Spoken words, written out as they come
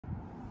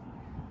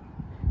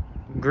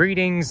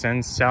Greetings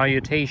and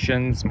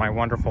salutations, my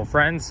wonderful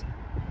friends.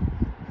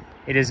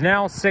 It is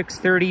now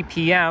 6:30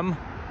 p.m.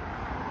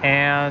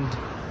 and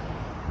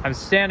I'm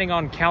standing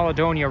on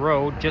Caledonia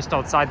Road just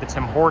outside the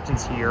Tim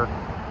Hortons here.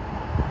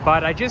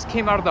 But I just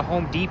came out of the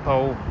Home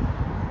Depot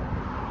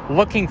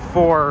looking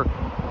for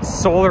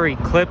solar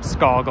eclipse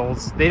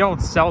goggles. They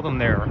don't sell them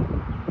there.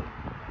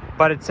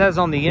 But it says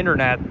on the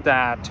internet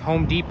that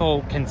Home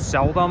Depot can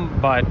sell them,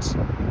 but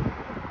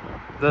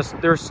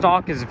their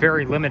stock is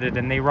very limited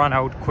and they run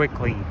out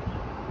quickly.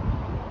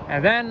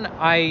 And then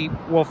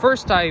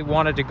first I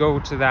wanted to go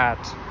to that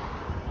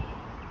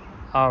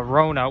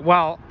Rona.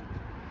 Well,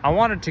 I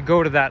wanted to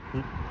go to that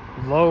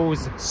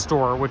Lowe's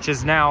store, which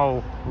is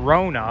now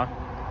Rona.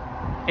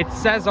 It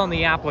says on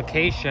the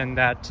application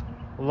that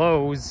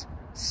Lowe's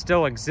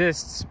still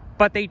exists,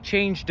 but they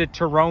changed it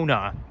to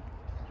Rona.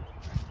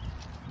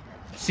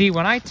 See,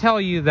 when I tell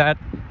you that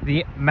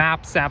the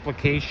Maps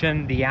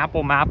application, the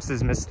Apple Maps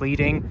is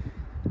misleading,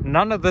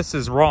 none of this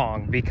is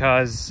wrong,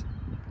 because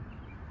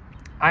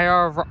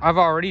I've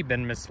already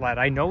been misled.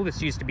 I know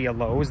this used to be a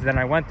Lowe's, then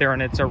I went there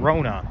and it's a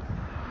Rona.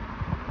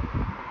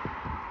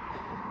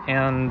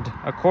 And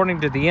according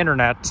to the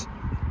internet,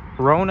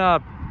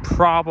 Rona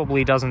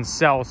probably doesn't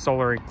sell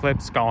solar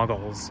eclipse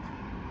goggles.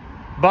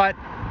 But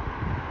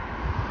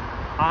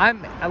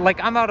I'm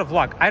out of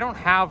luck. I don't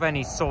have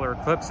any solar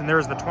eclipse, and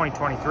there's the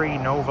 2023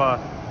 Nova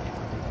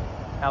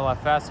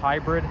LFS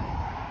hybrid.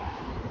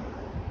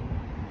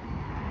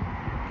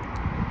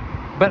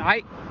 But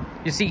I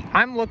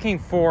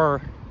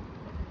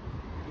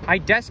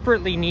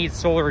desperately need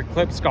solar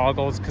eclipse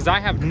goggles because I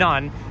have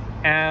none.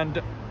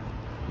 And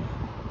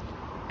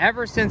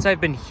ever since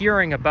I've been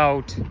hearing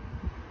about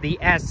the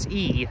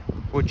SE,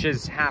 which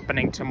is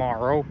happening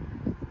tomorrow,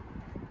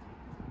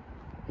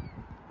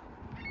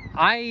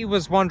 I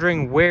was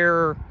wondering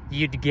where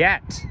you'd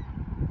get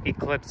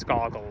eclipse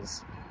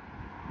goggles.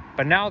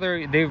 But now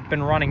they've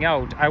been running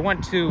out. I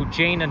went to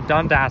Jane and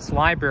Dundas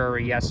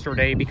Library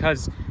yesterday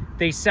because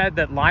they said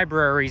that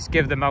libraries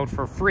give them out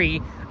for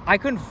free. I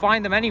couldn't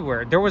find them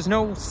anywhere. There was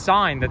no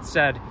sign that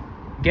said,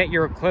 get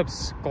your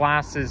eclipse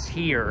glasses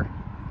here.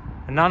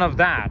 None of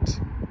that.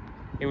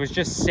 It was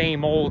just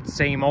same old,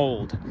 same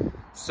old.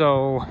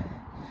 So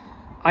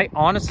I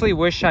honestly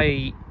wish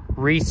I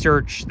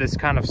researched this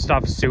kind of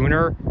stuff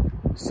sooner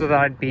so that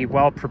I'd be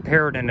well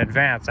prepared in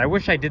advance. I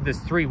wish I did this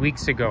 3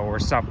 weeks ago or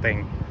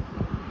something.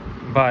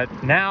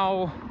 But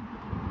now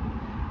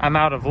I'm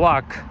out of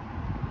luck.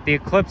 The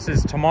eclipse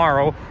is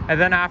tomorrow, and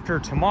then after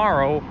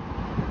tomorrow,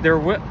 there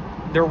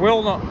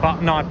will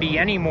not be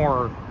any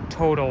more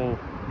total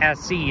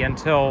SE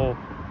until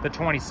the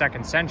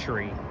 22nd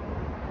century.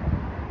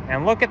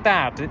 And look at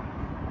that. It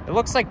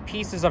looks like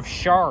pieces of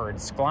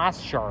shards,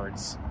 glass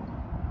shards.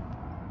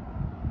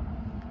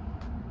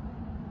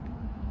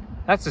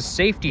 That's a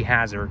safety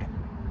hazard.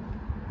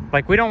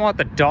 Like, we don't want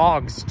the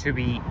dogs to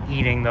be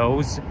eating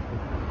those.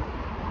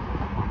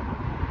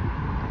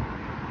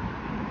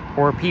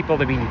 Or people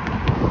to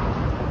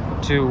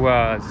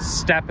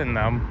step in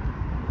them.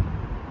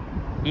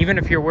 Even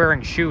if you're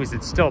wearing shoes,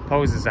 it still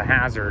poses a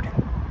hazard.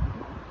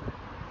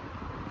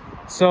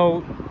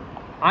 So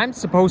I'm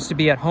supposed to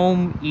be at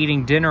home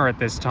eating dinner at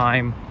this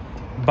time,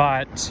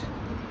 but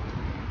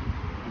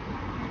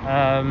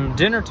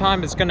dinner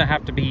time is going to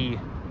have to be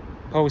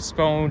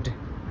postponed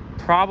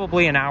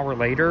probably an hour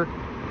later,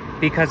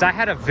 because I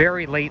had a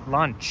very late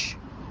lunch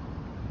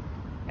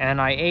and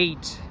I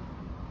ate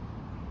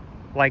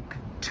like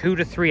 2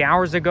 to 3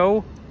 hours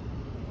ago.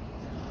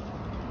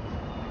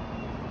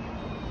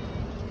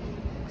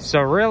 So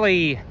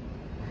really,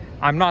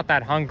 I'm not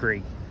that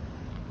hungry.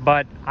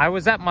 But I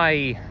was at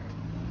my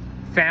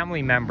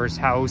family member's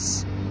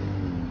house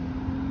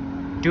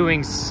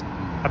doing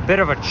a bit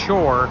of a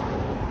chore.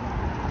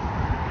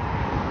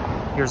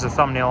 Here's a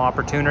thumbnail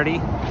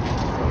opportunity.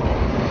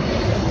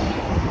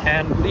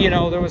 And, you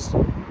know, there was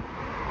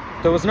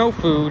no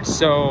food,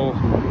 so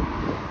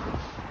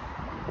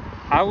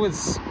I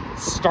was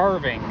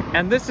starving.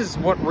 And this is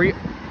what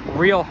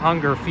real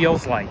hunger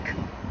feels like.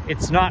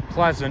 It's not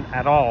pleasant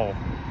at all.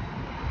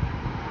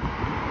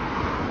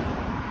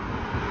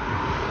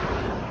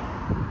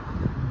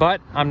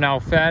 But I'm now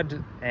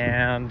fed,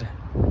 and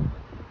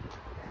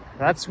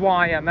that's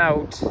why I'm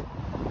out,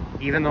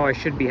 even though I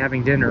should be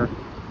having dinner.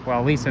 Well,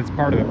 at least that's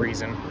part of the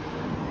reason.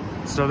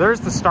 So there's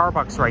the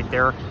Starbucks right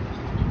there.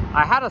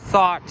 I had a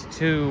thought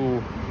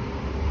to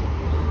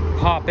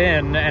pop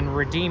in and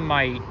redeem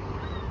my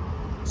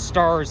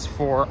stars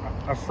for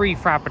a free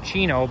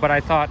Frappuccino, but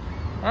I thought,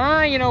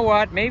 you know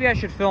what, maybe I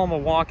should film a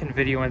walk-in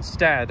video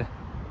instead.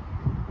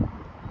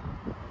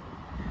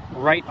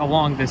 Right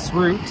along this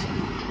route.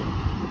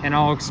 And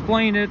I'll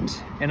explain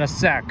it in a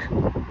sec.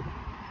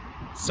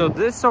 So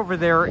this over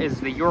there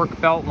is the York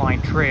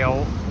Beltline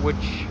Trail,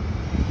 which,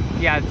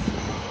 yeah,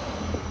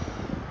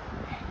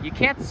 you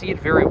can't see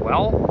it very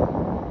well,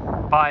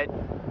 but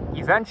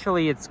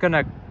eventually it's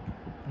gonna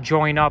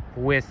join up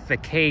with the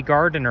Kay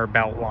Gardiner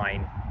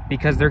Beltline,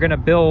 because they're gonna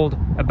build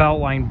a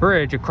Beltline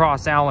bridge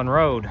across Allen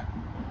Road.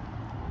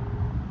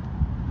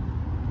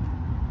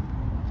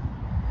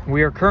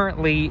 We are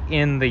currently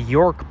in the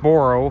York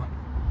Borough,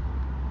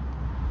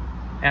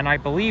 and I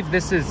believe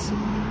this is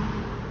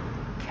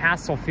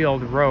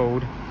Castlefield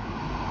Road,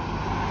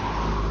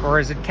 or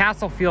is it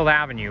Castlefield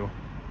Avenue?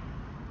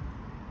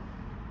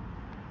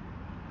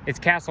 It's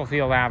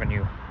Castlefield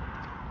Avenue.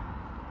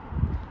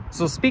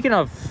 So speaking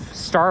of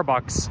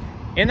Starbucks,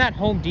 in that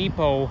Home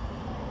Depot,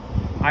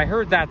 I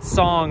heard that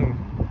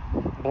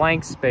song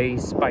Blank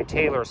Space by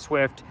Taylor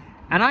Swift,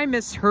 and I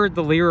misheard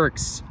the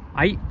lyrics.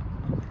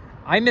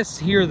 I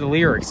mishear the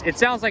lyrics. It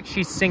sounds like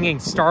she's singing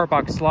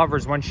Starbucks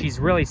Lovers when she's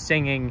really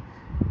singing,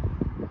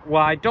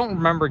 well, I don't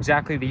remember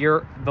exactly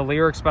the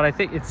lyrics, but I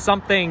think it's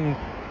something,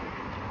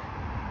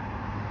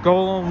 go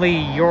only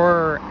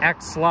your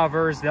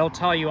ex-lovers, they'll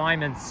tell you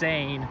I'm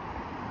insane.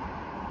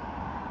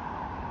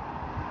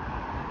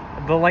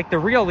 The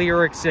real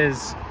lyrics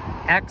is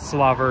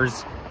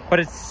ex-lovers, but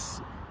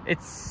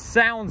it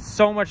sounds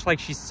so much like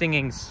she's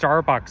singing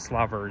Starbucks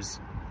Lovers.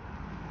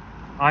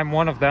 I'm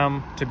one of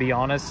them, to be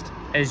honest,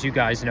 as you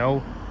guys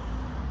know.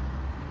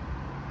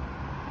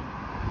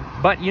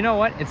 But you know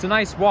what? It's a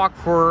nice walk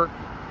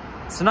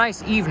it's a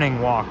nice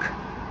evening walk.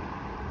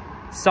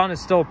 Sun is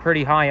still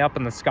pretty high up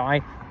in the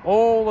sky.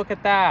 Oh, look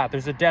at that.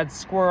 There's a dead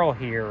squirrel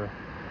here.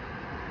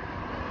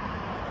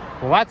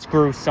 Well, that's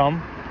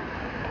gruesome.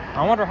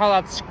 I wonder how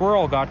that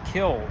squirrel got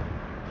killed.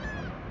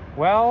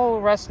 Well,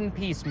 rest in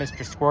peace,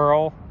 Mr.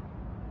 Squirrel.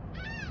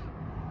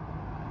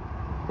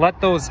 Let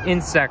those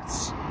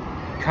insects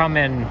come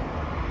and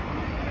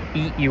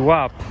eat you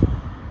up.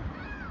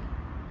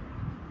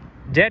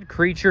 Dead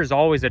creatures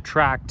always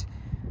attract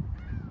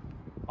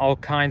all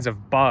kinds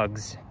of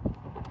bugs.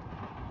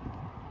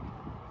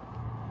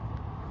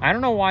 I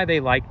don't know why they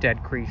like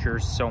dead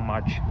creatures so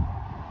much.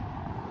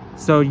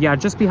 So yeah,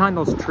 just behind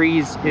those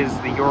trees is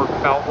the York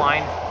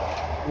Beltline,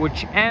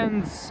 which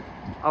ends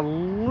a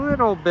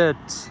little bit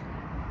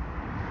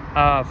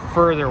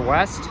further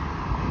west.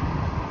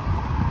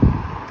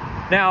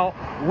 Now,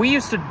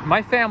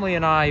 my family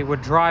and I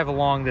would drive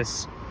along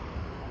this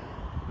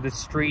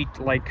street,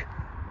 like,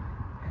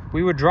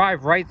 we would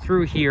drive right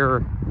through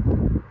here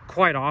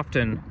quite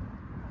often.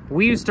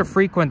 We used to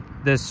frequent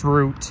this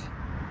route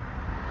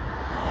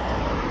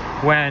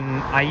when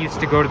I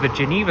used to go to the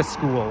Geneva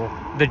School,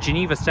 the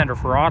Geneva Center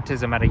for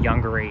Autism, at a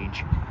younger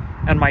age.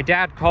 And my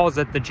dad calls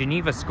it the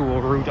Geneva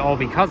School route all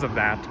because of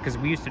that, because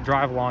we used to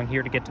drive along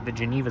here to get to the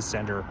Geneva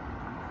Center.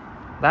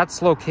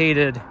 That's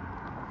located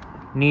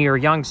near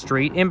Yonge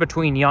Street, in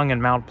between Yonge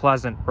and Mount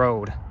Pleasant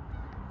Road.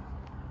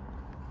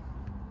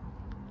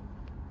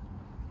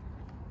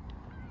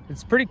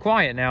 It's pretty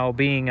quiet now,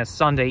 being a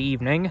Sunday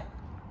evening.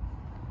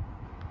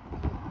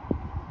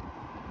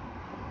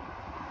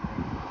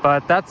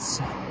 But that's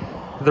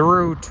the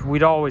route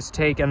we'd always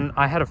take, and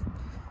I had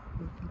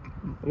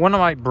one of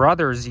my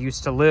brothers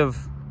used to live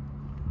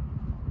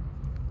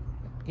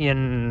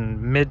in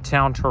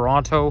Midtown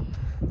Toronto,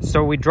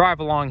 so we drive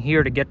along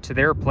here to get to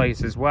their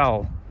place as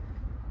well.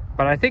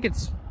 But I think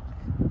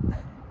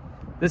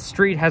this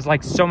street has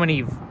like so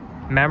many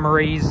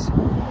memories,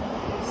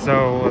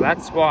 so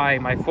that's why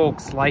my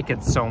folks like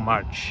it so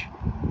much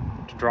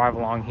to drive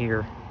along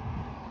here.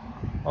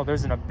 Oh,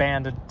 there's an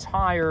abandoned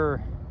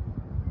tire.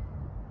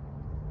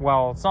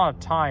 Well, it's not a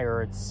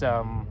tire, it's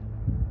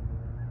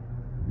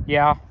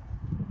yeah,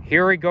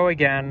 here we go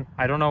again.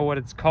 I don't know what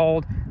it's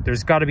called.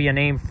 There's got to be a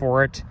name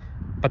for it,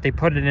 but they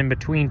put it in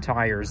between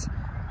tires.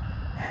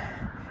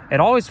 It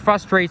always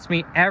frustrates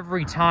me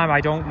every time I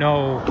don't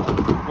know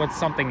what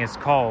something is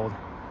called.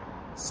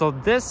 So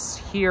this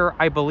here,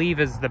 I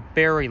believe, is the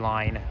Barrie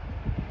line.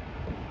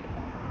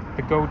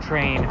 The GO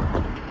train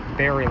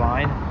Barrie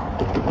line.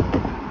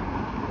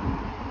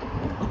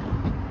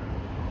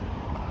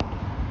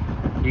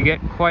 You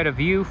get quite a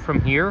view from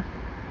here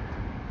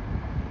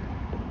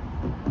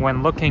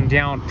when looking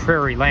down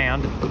Prairie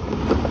Land.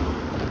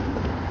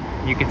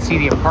 You can see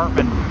the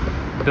apartment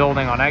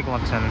building on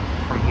Eglinton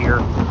from here.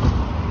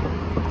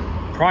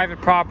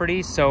 Private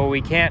property, so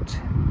we can't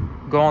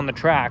go on the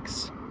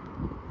tracks.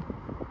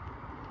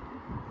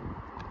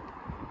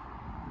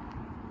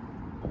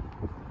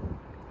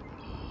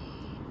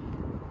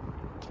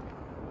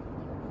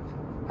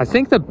 I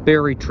think the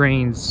Barrie GO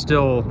trains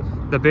still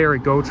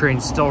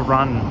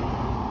run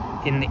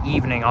in the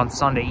evening on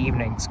Sunday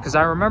evenings, because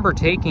I remember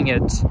taking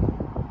it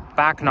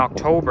back in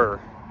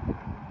October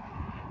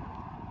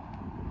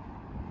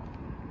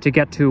to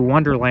get to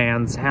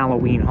Wonderland's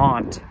Halloween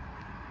haunt.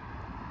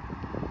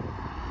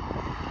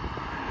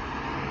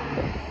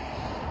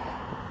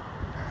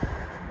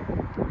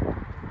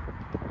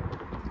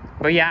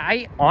 But yeah,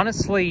 I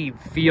honestly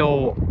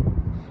feel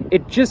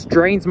it just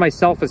drains my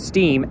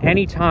self-esteem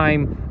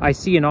anytime I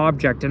see an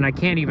object and I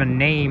can't even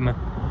name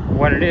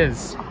what it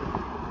is.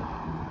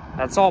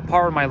 That's all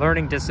part of my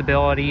learning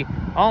disability.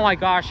 Oh my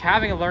gosh,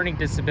 having a learning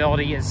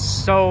disability is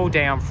so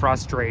damn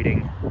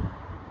frustrating.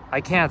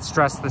 I can't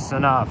stress this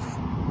enough.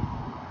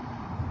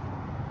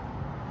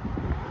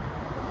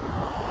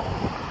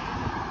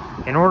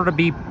 In order to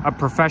be a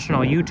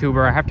professional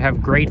YouTuber, I have to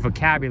have great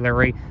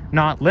vocabulary,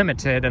 not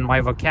limited, and my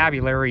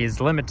vocabulary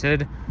is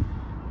limited.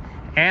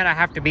 And I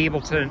have to be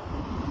able to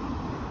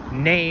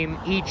name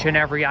each and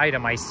every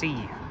item I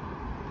see,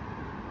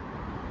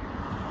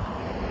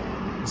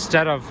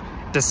 instead of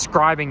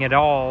describing it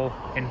all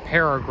in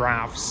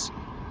paragraphs.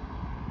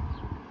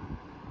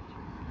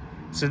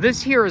 So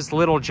this here is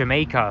Little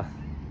Jamaica,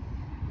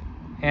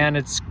 and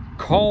it's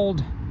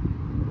called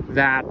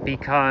that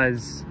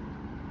because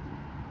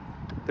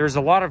there's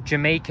a lot of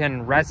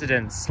Jamaican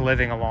residents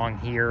living along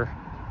here.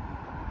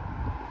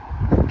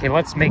 Okay,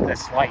 let's make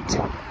this light.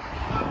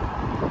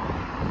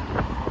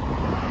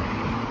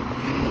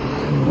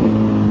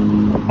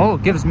 Oh,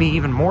 it gives me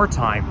even more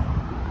time.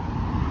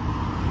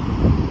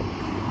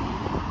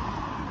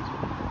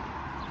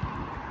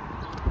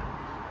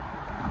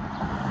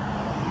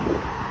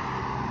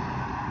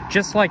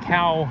 Just like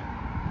how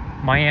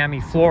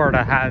Miami,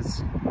 Florida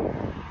has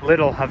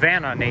Little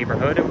Havana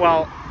neighborhood.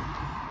 Well,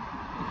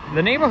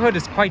 the neighborhood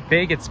is quite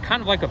big. It's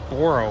kind of like a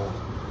borough.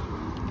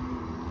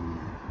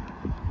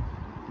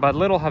 But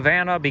Little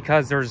Havana,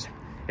 because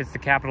it's the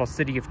capital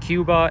city of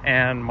Cuba,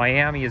 and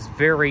Miami is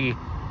very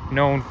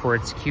known for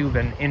its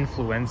Cuban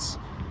influence.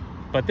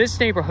 But this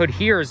neighborhood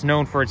here is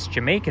known for its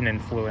Jamaican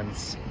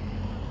influence.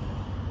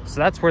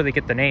 So that's where they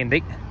get the name.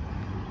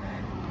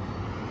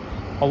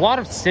 A lot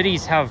of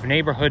cities have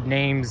neighborhood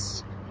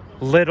names,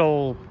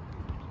 little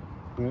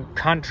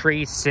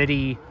country,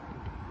 city.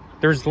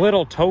 There's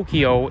Little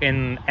Tokyo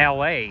in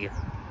LA,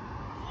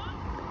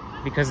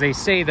 because they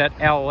say that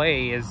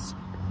LA is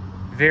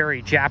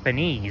very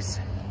Japanese.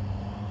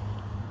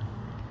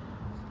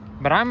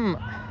 But I'm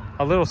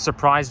a little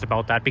surprised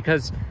about that,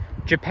 because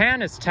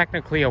Japan is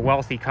technically a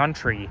wealthy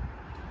country.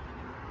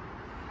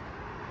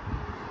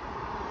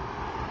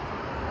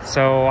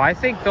 So I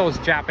think those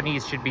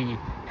Japanese should be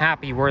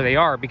happy where they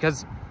are,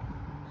 because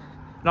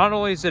not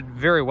only is it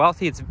very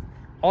wealthy, it's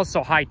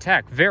also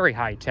high-tech, very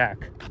high-tech.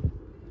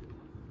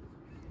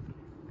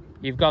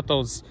 You've got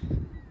those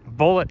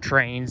bullet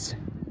trains.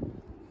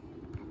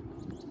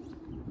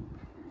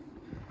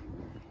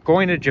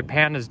 Going to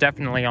Japan is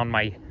definitely on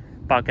my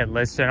bucket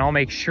list, and I'll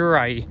make sure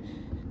I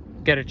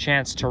get a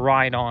chance to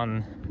ride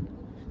on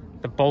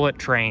the bullet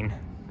train.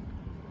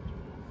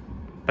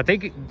 But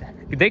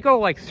they go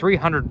like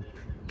 300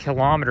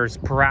 kilometers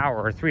per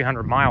hour, or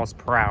 300 miles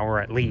per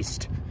hour at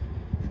least.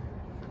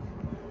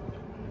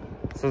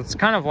 So it's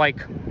kind of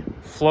like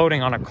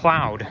floating on a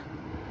cloud.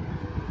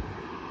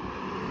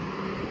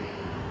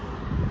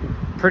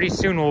 Pretty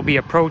soon we'll be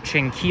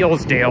approaching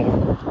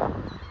Keelsdale,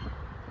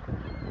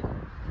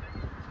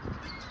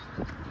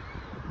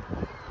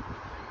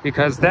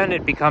 because then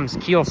it becomes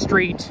Keel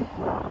Street.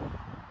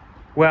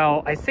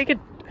 Well, I think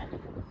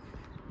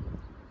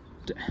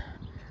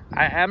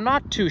I'm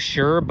not too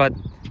sure, but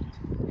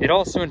it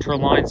also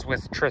interlines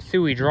with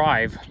Trethewey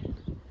Drive.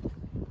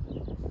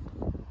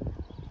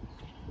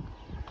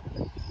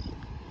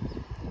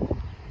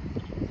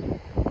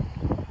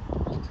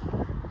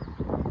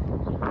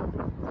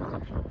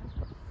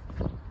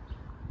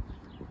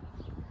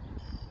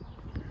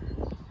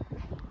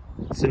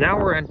 So now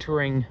we're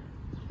entering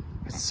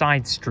a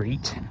side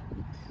street,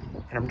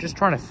 and I'm just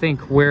trying to think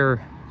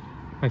where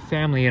my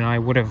family and I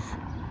would have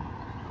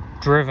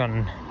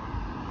driven.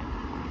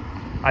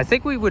 I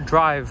think we would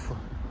drive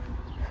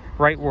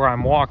right where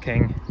I'm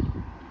walking,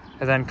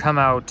 and then come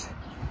out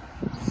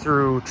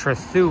through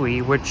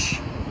Trethewey, which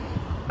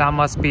that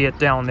must be it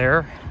down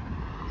there.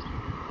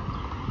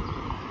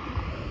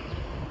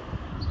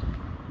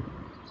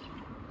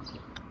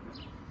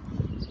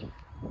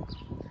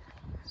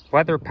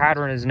 Weather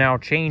pattern is now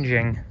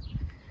changing,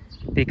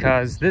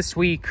 because this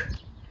week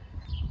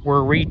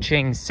we're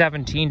reaching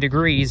 17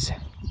 degrees.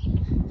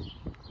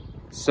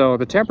 So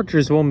the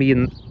temperatures will be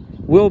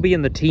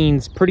in the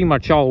teens pretty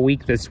much all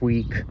week this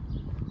week.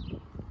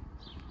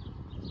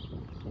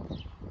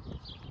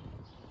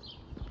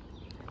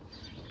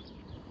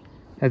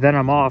 And then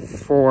I'm off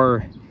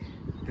for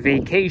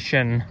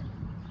vacation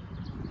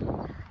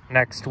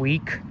next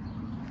week.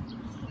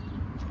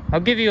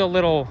 I'll give you a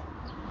little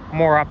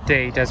more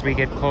update as we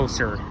get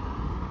closer.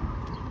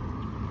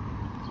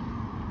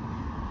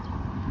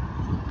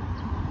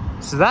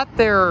 So that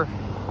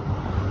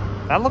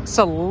looks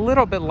a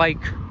little bit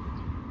like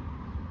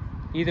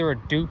either a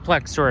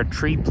duplex or a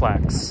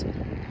triplex.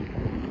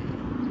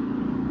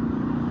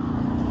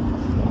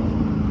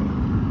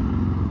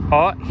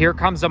 Oh, here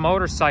comes a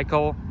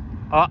motorcycle.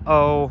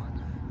 Uh-oh.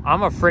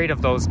 I'm afraid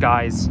of those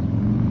guys.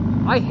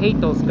 I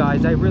hate those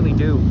guys, I really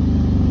do.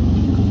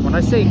 When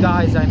I say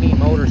guys, I mean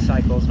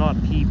motorcycles,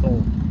 not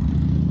people.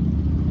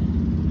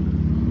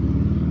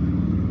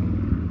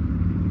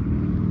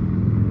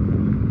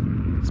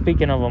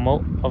 Speaking of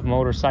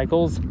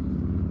motorcycles,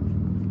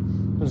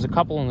 there's a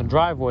couple in the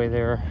driveway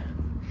there.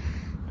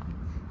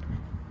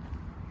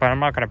 But I'm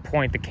not going to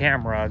point the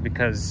camera,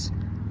 because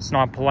it's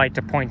not polite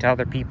to point to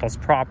other people's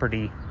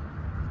property.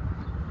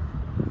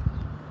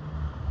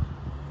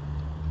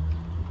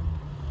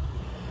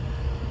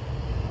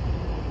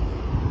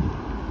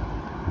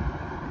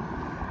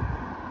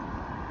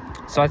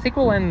 So I think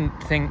we'll end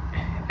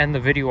the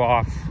video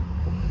off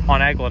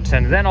on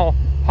Eglinton. Then I'll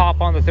hop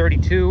on the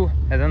 32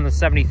 and then the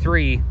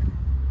 73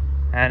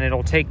 and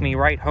it'll take me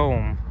right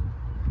home.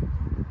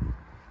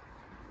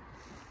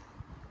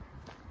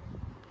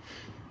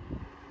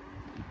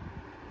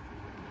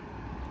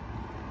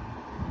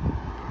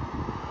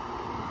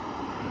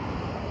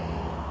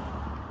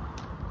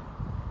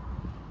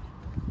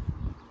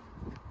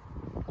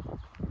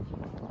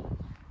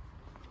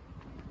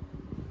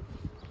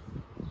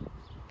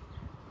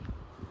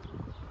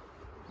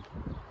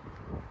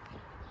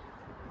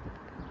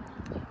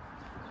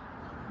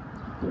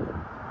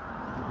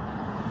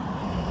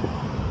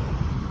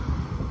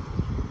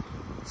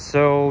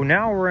 So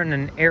now we're in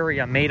an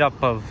area made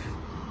up of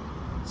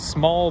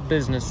small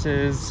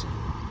businesses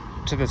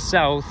to the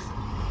south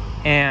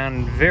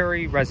and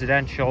very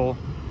residential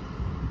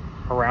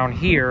around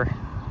here.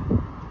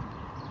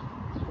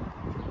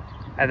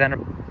 And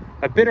then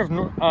a bit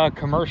of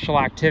commercial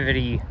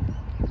activity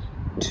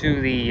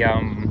to the,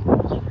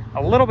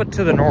 a little bit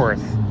to the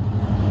north.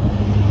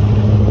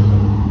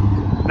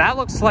 That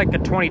looks like a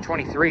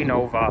 2023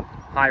 Nova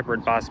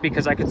hybrid bus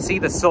because I could see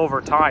the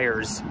silver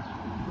tires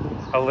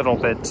a little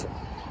bit.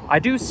 I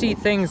do see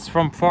things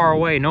from far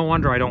away. No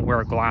wonder I don't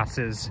wear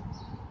glasses.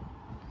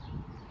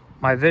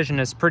 My vision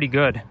is pretty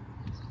good.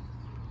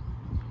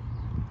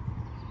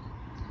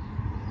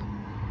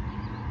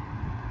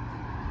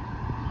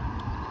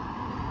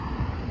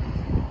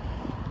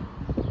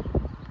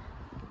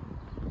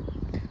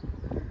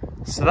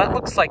 So that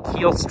looks like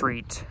Keel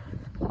Street.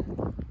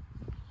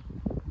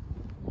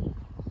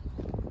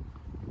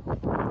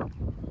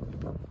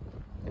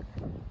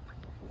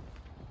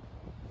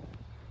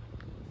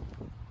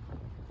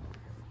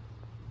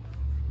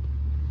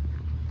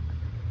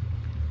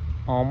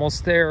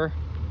 Almost there.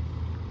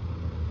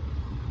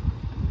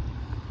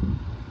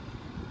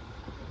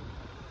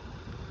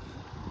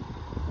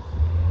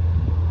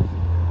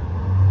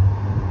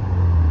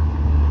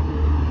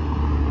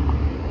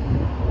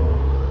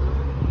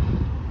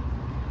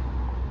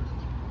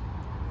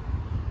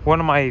 One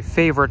of my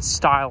favorite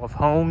style of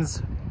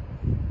homes.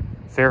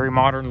 Very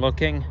modern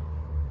looking.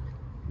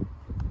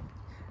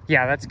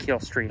 Yeah, that's Keel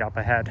Street up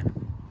ahead.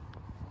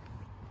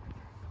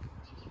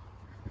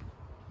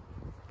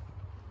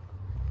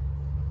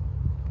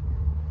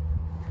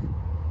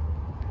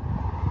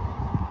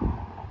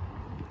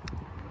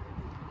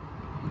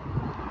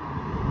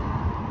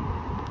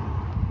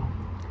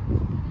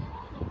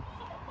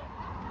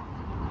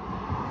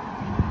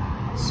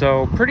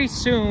 So pretty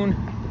soon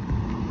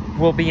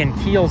we'll be in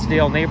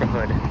Keelsdale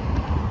neighborhood.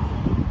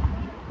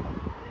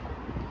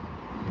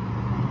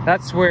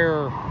 That's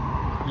where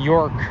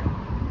York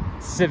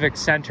Civic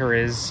Center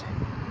is,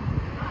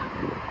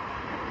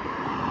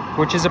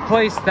 which is a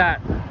place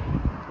that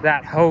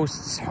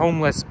hosts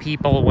homeless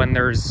people when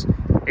there's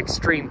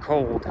extreme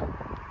cold.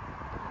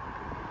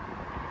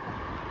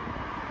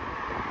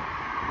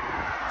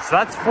 So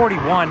that's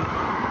 41.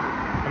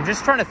 I'm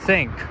just trying to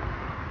think.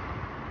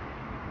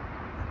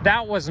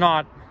 That was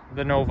not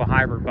the Nova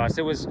hybrid bus.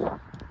 It was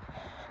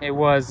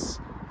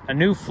a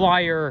New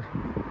Flyer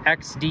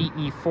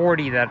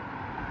XDE40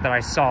 that I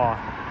saw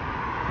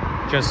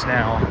just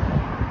now.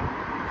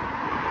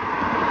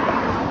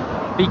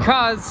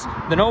 Because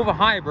the Nova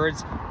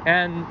hybrids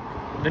and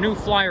the New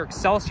Flyer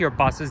Excelsior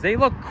buses, they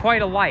look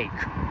quite alike.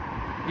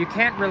 You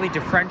can't really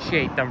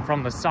differentiate them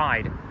from the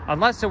side,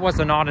 unless it was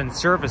a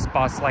not-in-service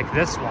bus like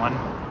this one.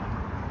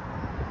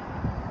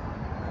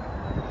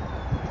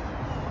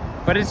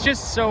 But it's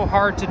just so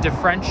hard to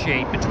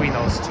differentiate between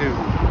those two.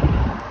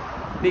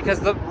 Because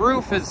the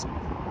roof is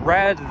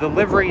red, the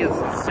livery is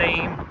the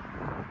same.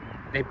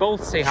 They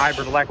both say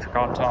hybrid electric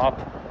on top.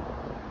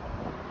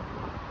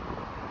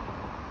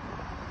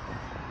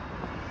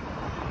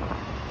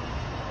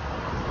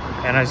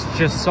 And I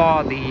just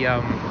saw the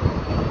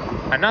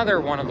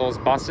another one of those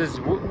buses,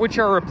 which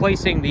are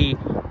replacing the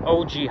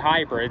OG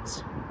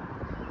hybrids.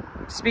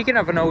 Speaking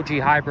of an OG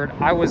hybrid,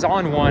 I was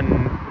on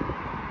one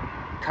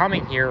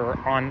coming here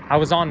I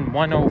was on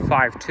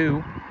 1052,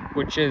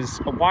 which is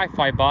a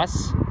Wi-Fi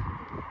bus.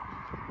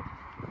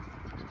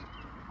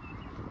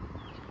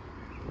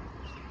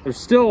 There's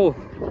still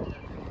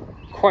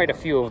quite a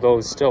few of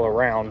those still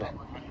around.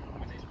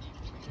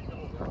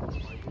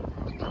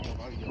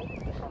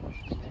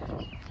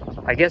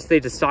 I guess they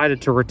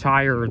decided to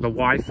retire the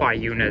Wi-Fi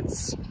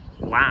units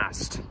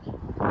last.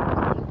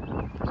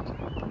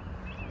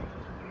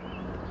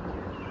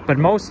 But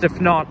most, if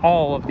not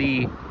all, of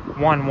the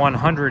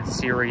 1100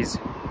 series,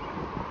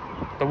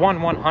 the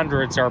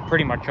 1100s are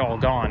pretty much all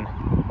gone.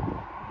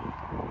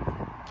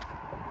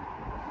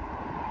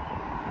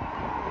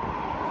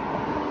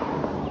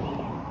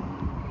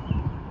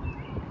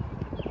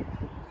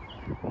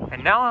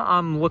 And now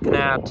I'm looking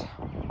at,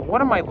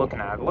 what am I looking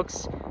at? It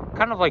looks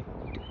kind of like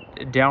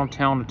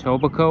downtown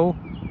Etobicoke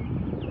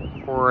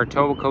or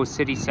Etobicoke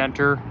city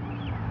center.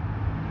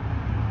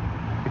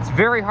 It's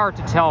very hard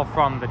to tell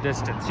from the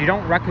distance. You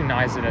don't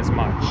recognize it as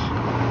much.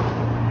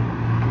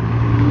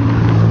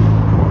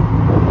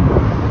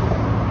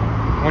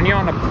 When you're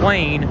on a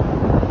plane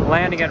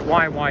landing at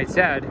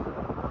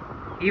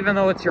YYZ, even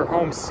though it's your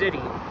home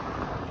city,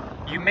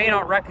 you may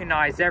not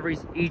recognize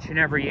each and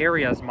every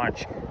area as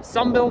much.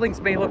 Some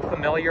buildings may look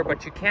familiar,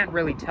 but you can't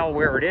really tell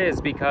where it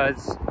is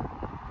because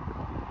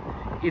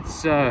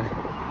it's,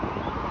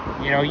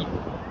 you know,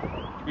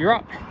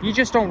 you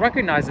just don't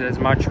recognize it as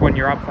much when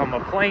you're up from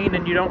a plane,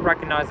 and you don't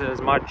recognize it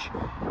as much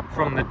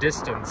from the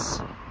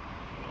distance.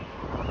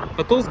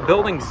 But those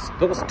buildings,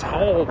 those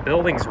tall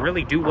buildings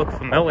really do look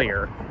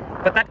familiar.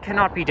 But that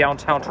cannot be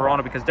downtown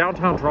Toronto, because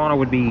downtown Toronto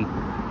would be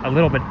a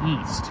little bit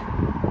east.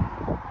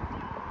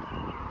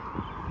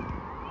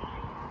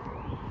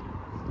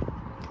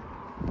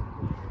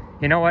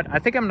 You know what? I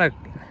think I'm gonna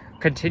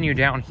continue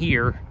down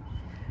here,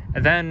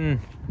 and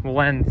then we'll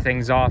end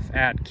things off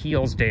at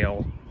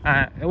Keelsdale.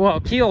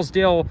 Well,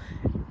 Keelsdale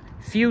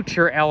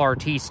future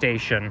LRT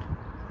station.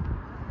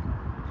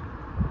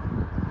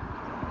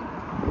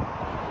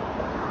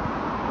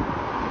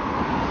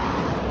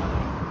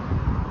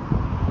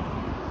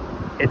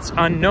 It's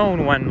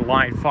unknown when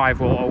Line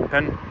 5 will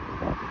open,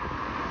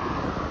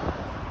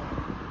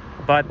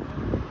 but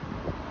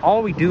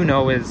all we do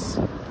know is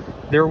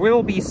there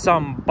will be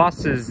some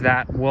buses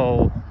that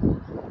will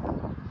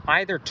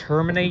either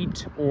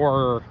terminate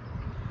or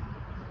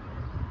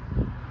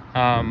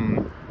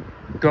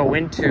go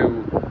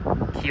into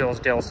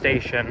Keelsdale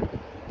Station.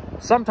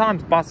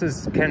 Sometimes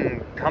buses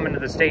can come into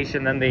the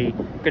station, then they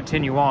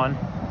continue on.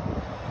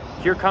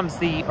 Here comes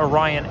the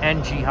Orion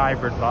NG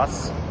hybrid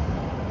bus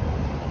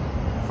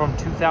from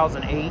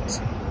 2008.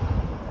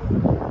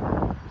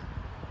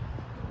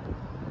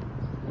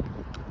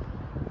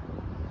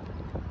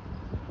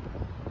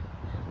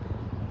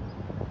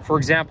 For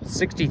example,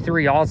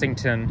 63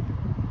 Ossington,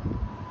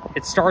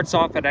 it starts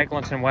off at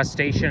Eglinton West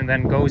Station and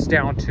then goes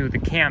down to the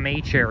Cam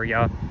H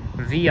area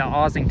via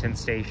Ossington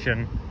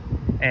Station.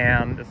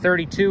 And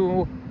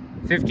 32,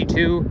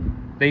 52,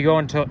 they go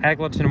into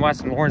Eglinton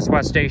West and Lawrence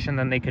West Station,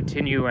 then they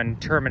continue and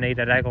terminate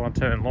at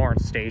Eglinton and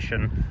Lawrence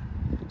Station.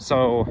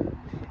 So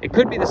it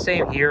could be the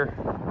same here.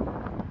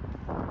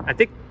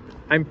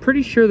 I'm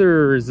pretty sure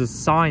there is a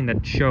sign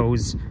that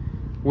shows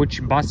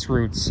which bus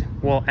routes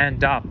will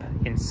end up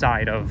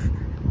inside of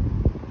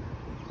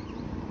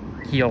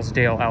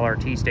Keelsdale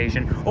LRT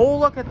station. Oh,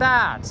 look at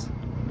that!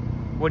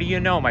 What do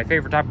you know? My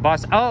favorite type of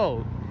bus.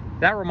 Oh,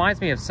 that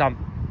reminds me of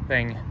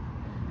something.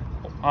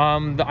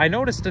 I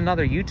noticed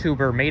another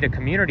YouTuber made a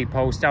community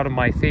post out of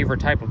my favorite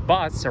type of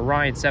bus,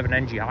 Orion 7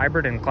 NG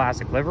Hybrid in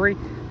classic livery.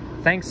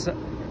 Thanks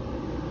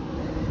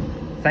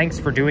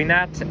for doing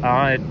that.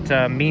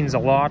 It means a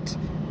lot.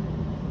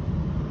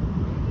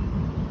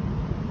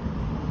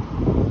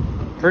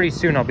 Pretty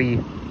soon I'll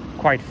be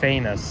quite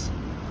famous.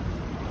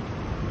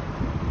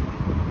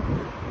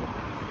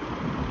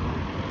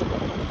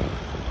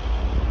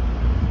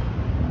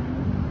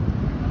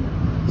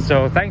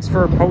 So thanks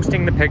for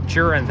posting the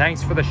picture, and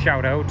thanks for the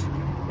shout out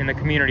in the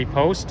community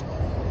post.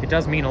 It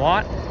does mean a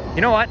lot.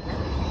 You know what?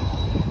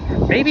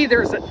 Maybe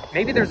there's a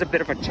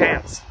bit of a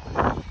chance.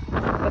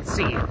 Let's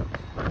see.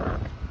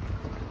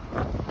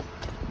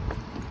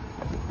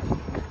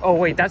 Oh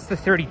wait, that's the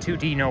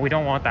 32D. No, we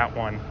don't want that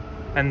one.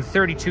 And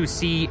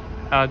 32C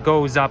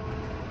goes up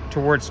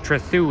towards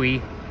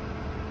Trethewey.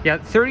 Yeah,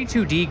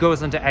 32D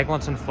goes into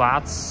Eglinton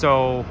Flats,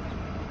 so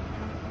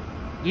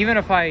even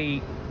if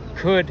I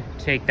could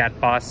take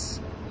that bus,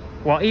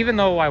 well, even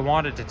though I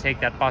wanted to take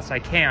that bus, I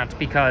can't,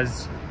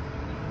 because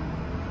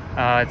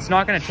it's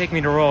not going to take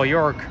me to Royal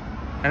York,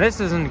 and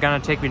this isn't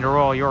going to take me to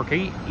Royal York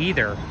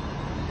either.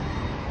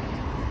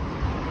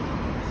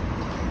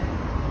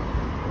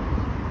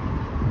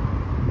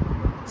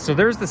 So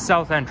there's the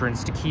south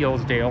entrance to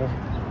Keelsdale.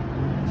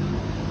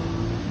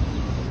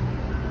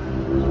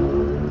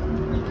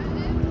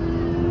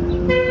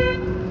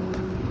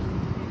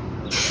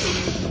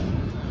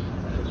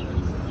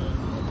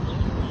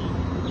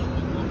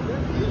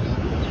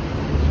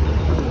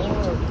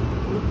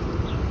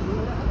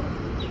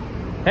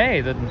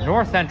 Hey, the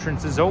north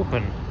entrance is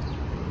open.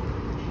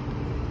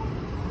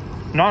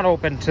 Not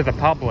open to the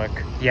public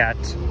yet,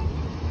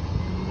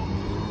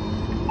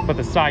 but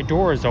the side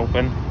door is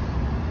open.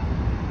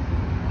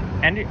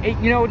 And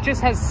you know, it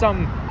just has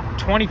some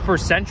 21st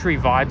century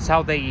vibes,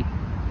 how they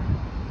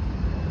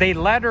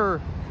letter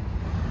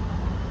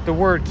the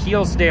word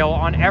Keelsdale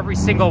on every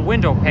single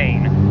window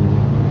pane.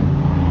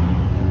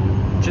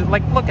 Just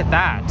like, look at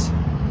that.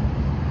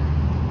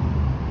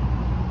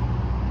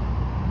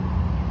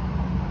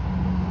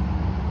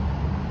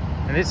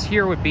 And this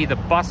here would be the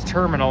bus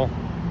terminal.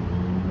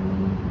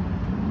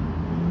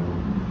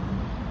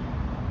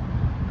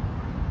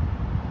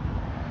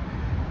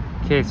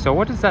 Okay, so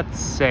what does that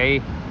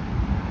say?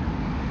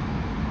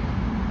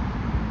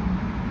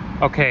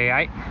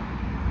 Okay,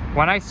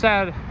 when I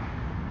said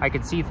I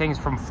could see things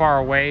from far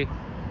away,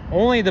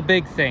 only the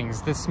big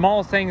things. The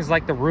small things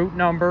like the route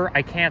number,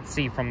 I can't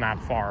see from that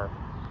far.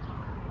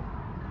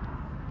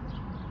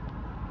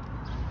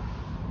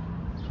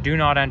 Do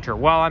not enter.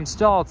 Well, I'm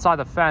still outside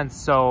the fence,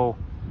 so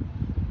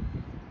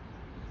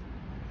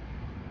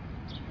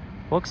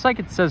looks like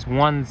it says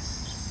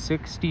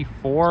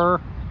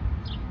 164.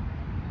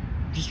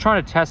 Just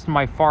trying to test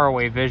my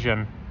faraway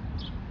vision.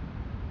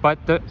 but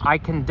I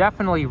can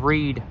definitely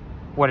read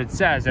what it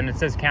says, and it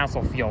says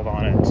Castlefield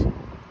on it.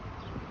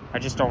 I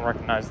just don't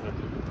recognize the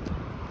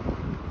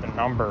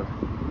number.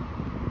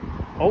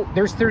 Oh,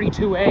 there's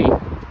 32A.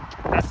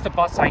 That's the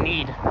bus I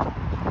need. So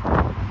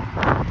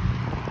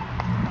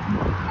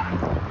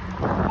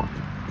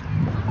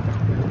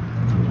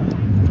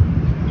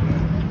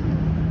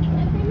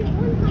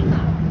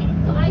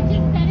I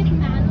just set it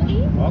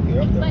manually. Okay,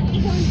 okay. But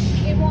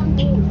it won't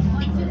move.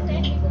 Once you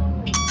set it won't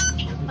move.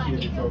 But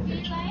if you feel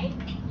like,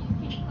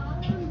 you can call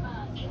them,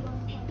 but it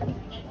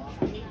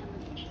won't move.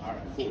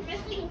 Alright, cool.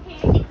 This is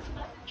okay.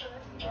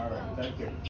 Alright, thank you.